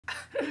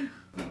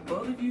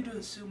Both of you to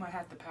assume I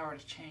have the power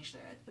to change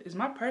that. Is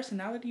my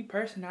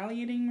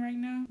personality-ing right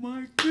now?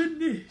 My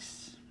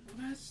goodness.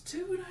 That's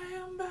too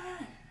damn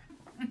bad.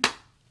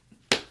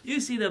 You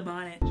see the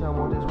bonnet.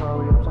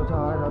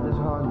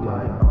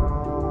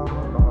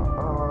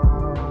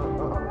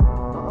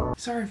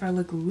 Sorry if I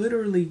look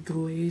literally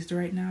glazed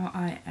right now.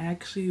 I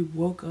actually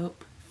woke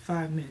up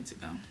 5 minutes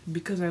ago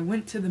because I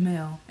went to the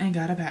mail and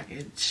got a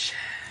package.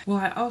 Well,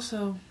 I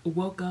also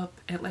woke up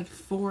at like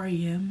 4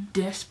 a.m.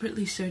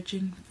 desperately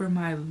searching for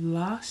my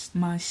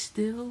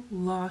still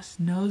lost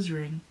nose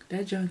ring.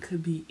 That junk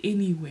could be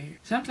anywhere.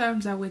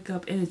 Sometimes I wake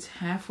up and it's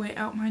halfway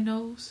out my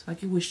nose,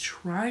 like it was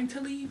trying to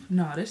leave.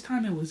 No, this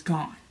time it was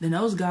gone. The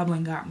nose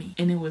goblin got me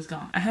and it was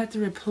gone. I had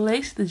to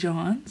replace the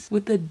Johns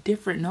with a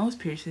different nose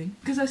piercing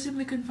because I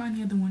simply couldn't find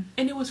the other one.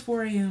 And it was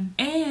 4 a.m.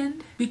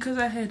 And because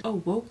I had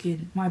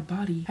awoken, my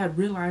body had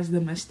realized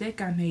the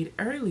mistake I made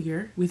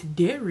earlier with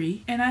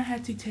dairy, and I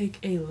had to take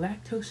a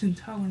lactose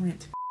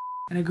intolerant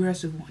and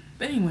aggressive one.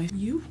 But anyway,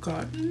 you've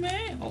got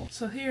mail.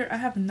 So here I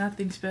have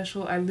nothing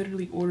special. I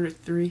literally ordered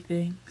 3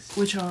 things,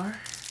 which are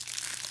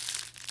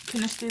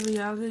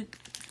kinesthesia.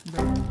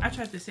 Bro, I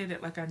tried to say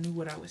that like I knew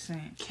what I was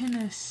saying.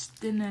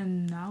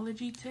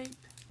 Kinesthenology tape.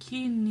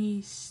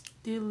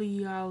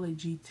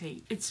 Kinesiology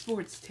tape. It's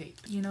sports tape.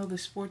 You know, the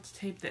sports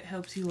tape that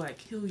helps you like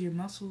heal your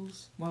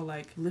muscles while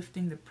like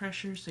lifting the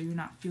pressure so you're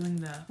not feeling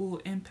the full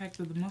impact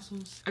of the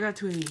muscles. I got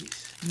 2 of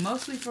these.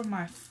 Mostly for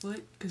my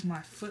foot because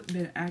my foot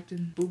been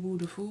acting boo-boo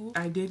the fool.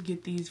 I did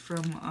get these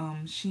from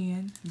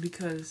Shein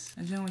because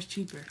the gym was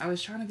cheaper. I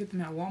was trying to get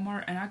them at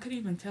Walmart and I couldn't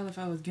even tell if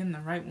I was getting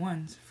the right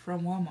ones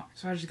from Walmart.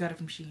 So I just got it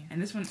from Shein.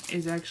 And this one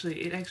is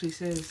actually, it actually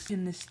says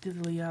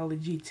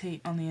kinestheology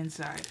tape on the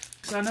inside.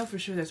 So I know for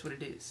sure that's what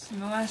it is.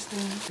 And the last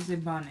thing is a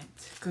bonnet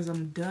because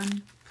I'm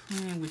done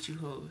playing with you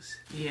hoes.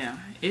 Yeah,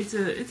 it's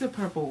a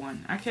purple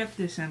one. I kept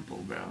it simple,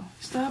 bro.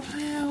 Stop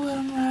playing with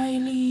him,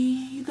 Riley.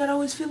 You thought I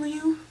was feeling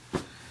you?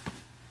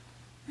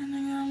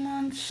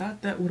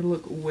 Thought that would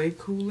look way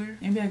cooler.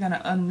 Maybe I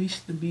gotta unleash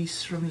the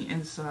beast from the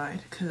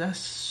inside because I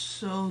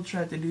so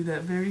tried to do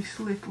that very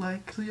slick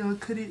like so y'all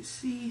couldn't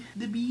see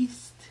the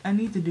beast. I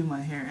need to do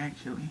my hair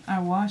actually. I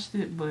washed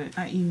it but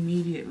I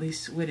immediately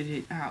sweated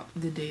it out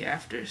the day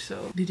after,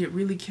 so did it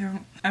really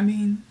count? I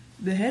mean,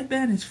 the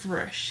headband is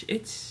fresh.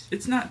 It's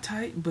not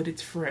tight, but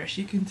it's fresh.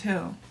 You can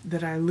tell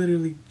that I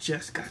literally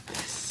just got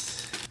this.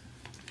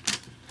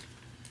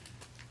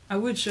 I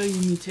would show you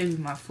me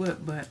taping my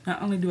foot, but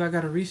not only do I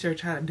gotta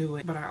research how to do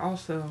it, but I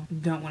also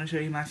don't want to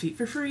show you my feet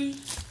for free.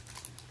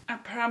 I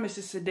promise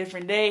it's a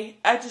different day.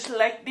 I just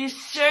like this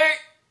shirt.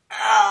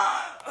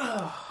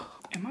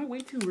 Am I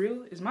way too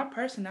real? Is my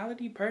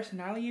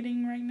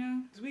personality-ing right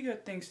now? Because we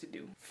got things to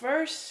do.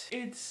 First,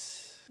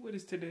 what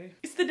is today?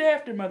 It's the day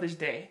after Mother's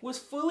Day. Was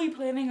fully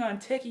planning on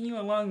taking you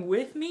along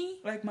with me,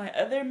 like my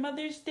other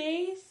Mother's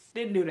Days.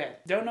 Didn't do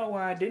that. Don't know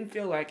why. Didn't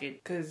feel like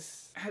it,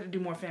 because I had to do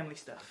more family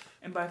stuff.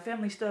 And by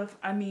family stuff,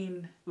 I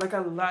mean, like a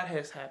lot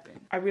has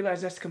happened. I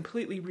realize that's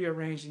completely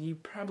rearranged and you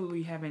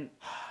probably haven't.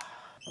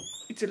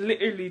 It's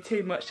literally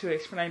too much to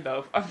explain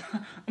though.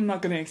 I'm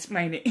not gonna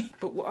explain it.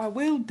 But what I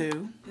will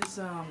do is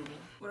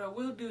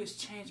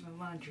change my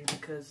laundry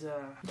because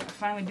I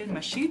finally did my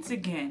sheets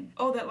again.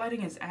 Oh, that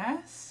lighting is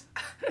ass?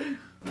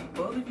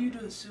 Both of you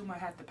to assume I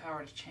have the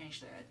power to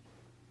change that.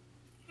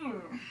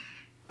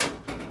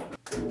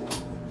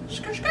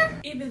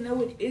 Even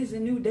though it is a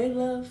new day,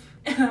 love,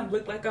 and I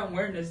look like I'm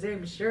wearing the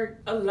same shirt,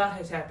 a lot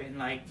has happened.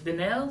 Like the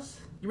nails.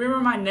 You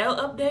remember my nail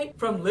update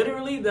from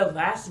literally the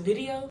last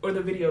video or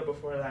the video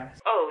before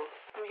last? Oh,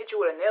 let me hit you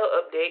with a nail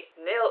update.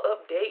 Nail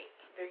update.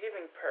 They're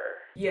giving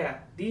purr. Yeah,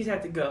 these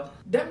had to go.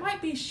 That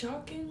might be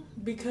shocking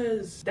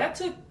because that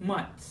took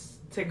months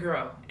to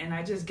grow and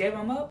I just gave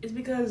them up. It's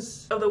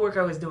because of the work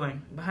I was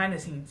doing behind the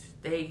scenes.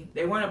 They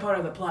weren't a part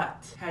of the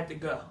plot. Had to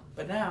go.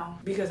 But now,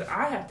 because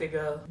I have to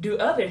go do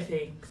other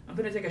things, I'm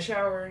gonna take a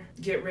shower,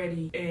 get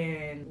ready,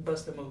 and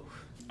bust a move.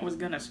 I was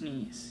gonna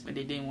sneeze, but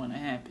it didn't want to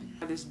happen.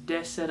 This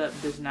desk setup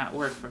does not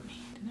work for me.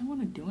 Did I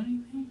want to do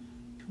anything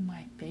to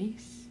my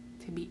face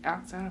to be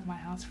outside of my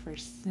house for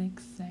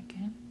 6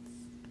 seconds?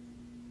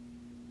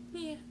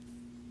 Yeah.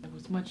 It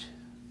was much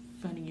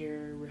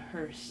funnier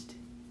rehearsed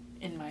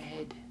in my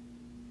head.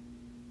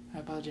 I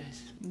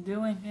apologize.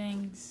 Doing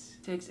things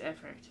takes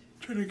effort.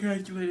 Try to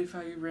calculate if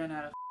I ran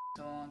out of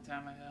a long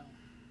time ago.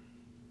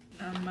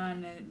 I'm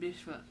minding that bitch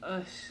for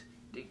us.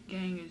 The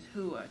gang is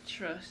who I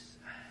trust.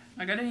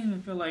 Like, I didn't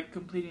even feel like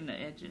completing the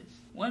edges.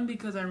 1,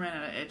 because I ran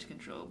out of edge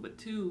control, but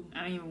 2,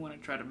 I didn't even want to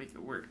try to make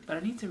it work. But I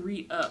need to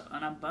re-up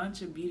on a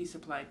bunch of beauty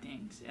supply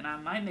things, and I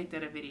might make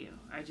that a video.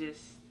 I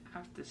just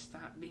have to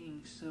stop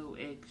being so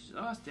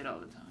exhausted all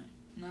the time.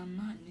 And I'm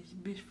minding this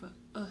bitch for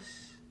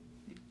us.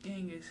 The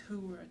gang is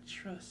who I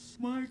trust.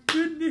 My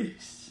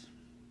goodness.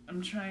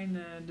 I'm trying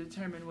to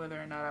determine whether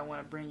or not I want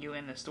to bring you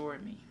in the store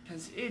with me.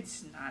 Because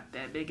it's not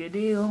that big a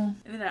deal.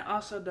 And then I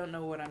also don't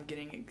know what I'm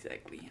getting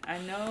exactly. I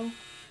know...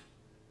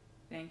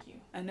 Thank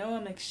you. I know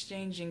I'm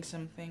exchanging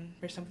something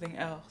for something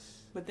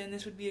else. But then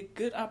this would be a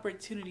good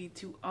opportunity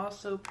to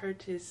also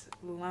purchase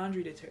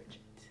laundry detergent.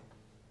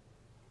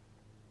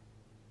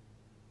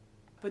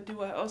 But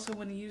do I also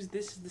want to use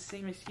this as the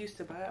same excuse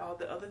to buy all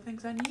the other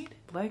things I need?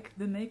 Like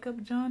the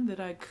makeup John that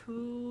I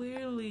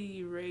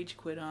clearly rage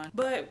quit on.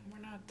 But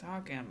we're not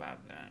talking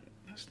about that.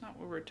 That's not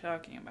what we're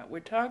talking about. We're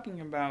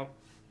talking about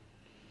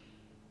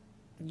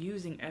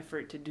using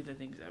effort to do the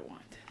things I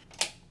want.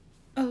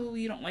 Oh,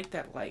 you don't like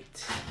that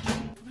light.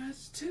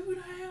 That's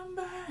too damn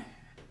bad.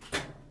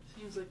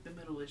 Seems like the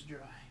middle is dry,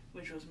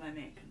 which was my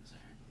main concern.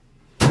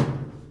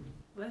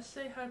 Let's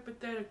say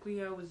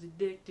hypothetically I was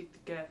addicted to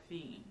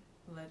caffeine.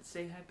 Let's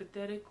say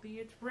hypothetically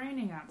it's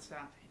raining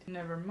outside.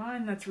 Never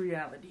mind, that's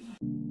reality.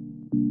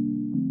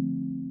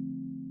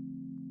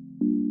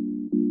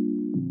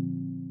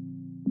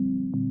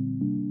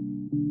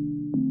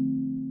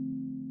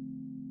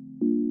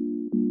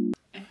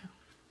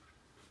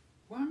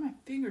 Why are my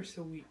fingers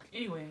so weak?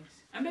 Anyways,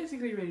 I'm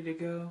basically ready to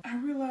go. I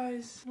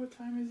realize, what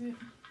time is it?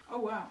 Oh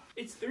wow,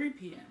 it's 3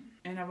 p.m.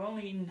 and I've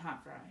only eaten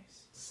hot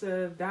fries.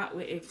 So that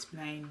would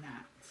explain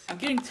that. I'm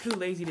getting too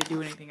lazy to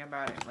do anything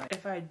about it. Like,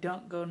 if I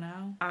don't go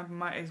now, I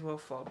might as well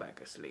fall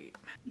back asleep.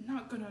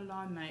 Not gonna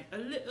lie, mate, a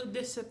little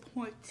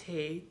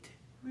disappointed.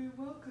 We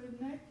were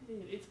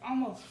connected. It's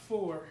almost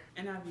 4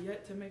 and I've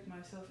yet to make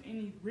myself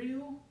any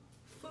real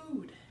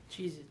food.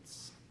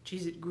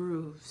 Cheez-It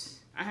grooves.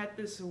 I had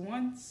this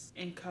once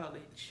in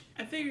college.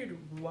 I figured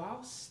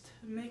whilst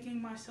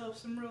making myself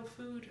some real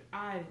food,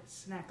 I'd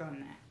snack on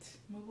that.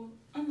 Mobile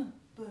on the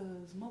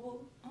buzz,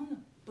 mobile on the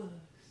buzz.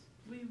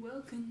 We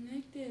well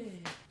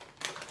connected.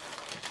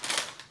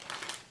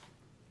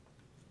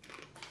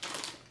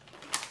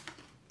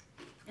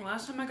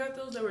 Last time I got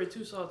those, they were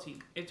too salty.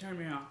 It turned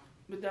me off.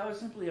 But that was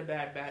simply a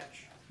bad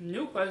batch.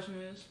 New question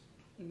is,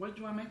 what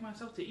do I make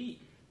myself to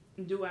eat?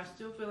 Do I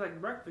still feel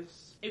like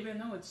breakfast, even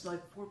though it's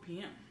like 4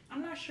 p.m.?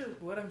 I'm not sure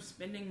what I'm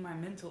spending my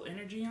mental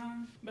energy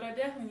on, but I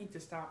definitely need to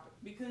stop it.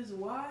 Because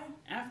why?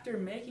 After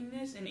making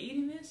this and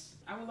eating this,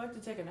 I would like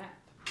to take a nap.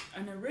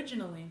 And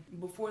originally,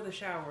 before the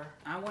shower,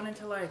 I wanted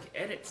to like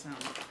edit some.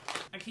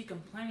 I keep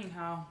complaining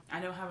how I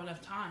don't have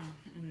enough time.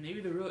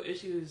 Maybe the real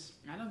issue is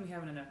I don't be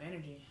having enough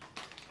energy.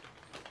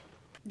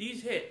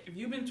 These hit. If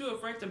you've been too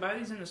afraid to buy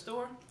these in the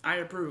store, I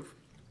approve.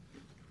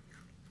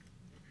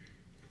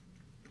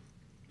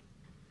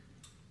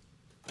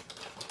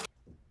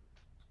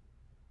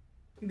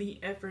 The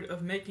effort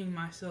of making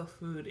myself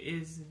food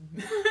is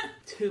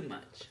too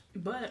much.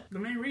 But the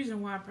main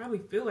reason why I probably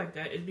feel like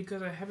that is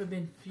because I haven't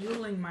been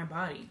fueling my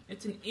body.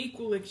 It's an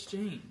equal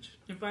exchange.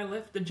 If I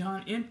left the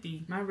John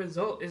empty, my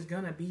result is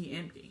gonna be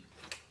empty.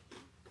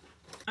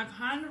 I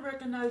kind of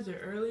recognized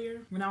it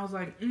earlier when I was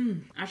like,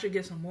 I should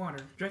get some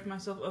water. Drank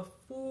myself a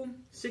full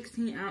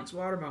 16-ounce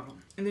water bottle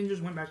and then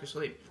just went back to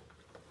sleep.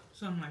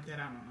 Something like that,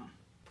 I don't know.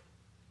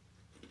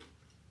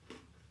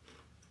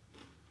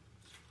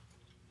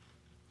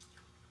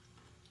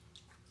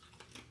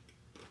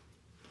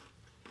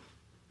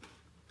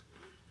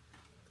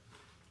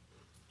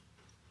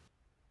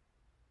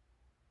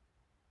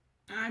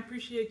 I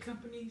appreciate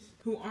companies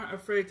who aren't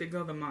afraid to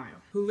go the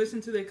mile, who listen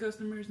to their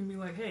customers and be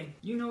like, hey,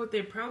 you know what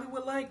they probably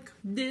would like?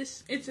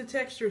 This. It's a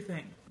texture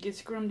thing. Get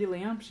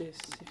scrumdiddlyumptious,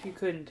 if you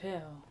couldn't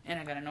tell. And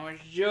I got an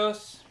orange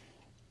juice.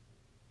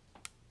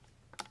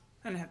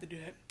 I didn't have to do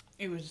that.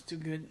 It was just too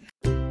good.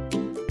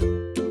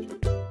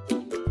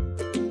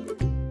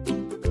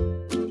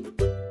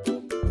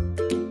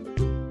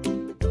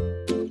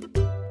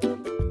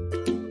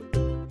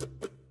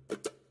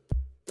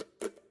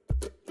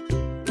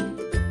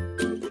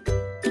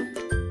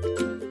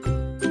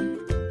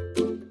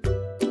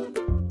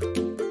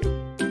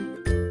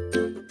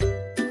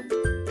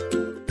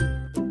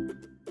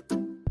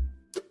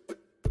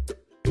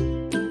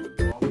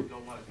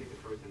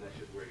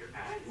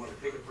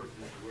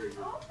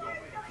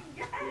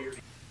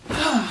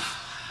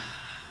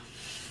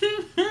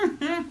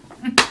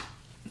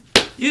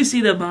 You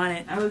see the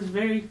bonnet. I was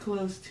very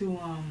close to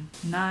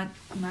not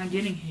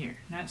getting here,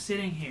 not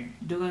sitting here,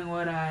 doing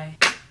what I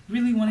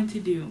really wanted to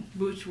do,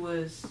 which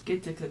was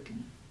get to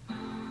cooking.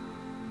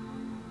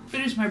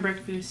 Finish my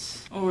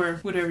breakfast, or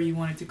whatever you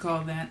wanted to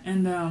call that,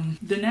 and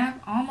the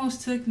nap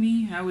almost took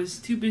me. I was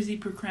too busy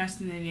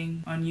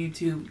procrastinating on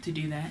YouTube to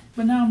do that.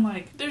 But now I'm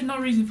like, there's no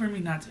reason for me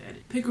not to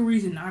edit. Pick a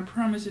reason, I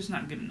promise it's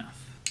not good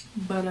enough.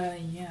 But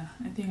yeah,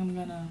 I think I'm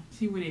gonna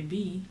see what it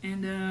be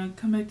and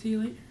come back to you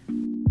later.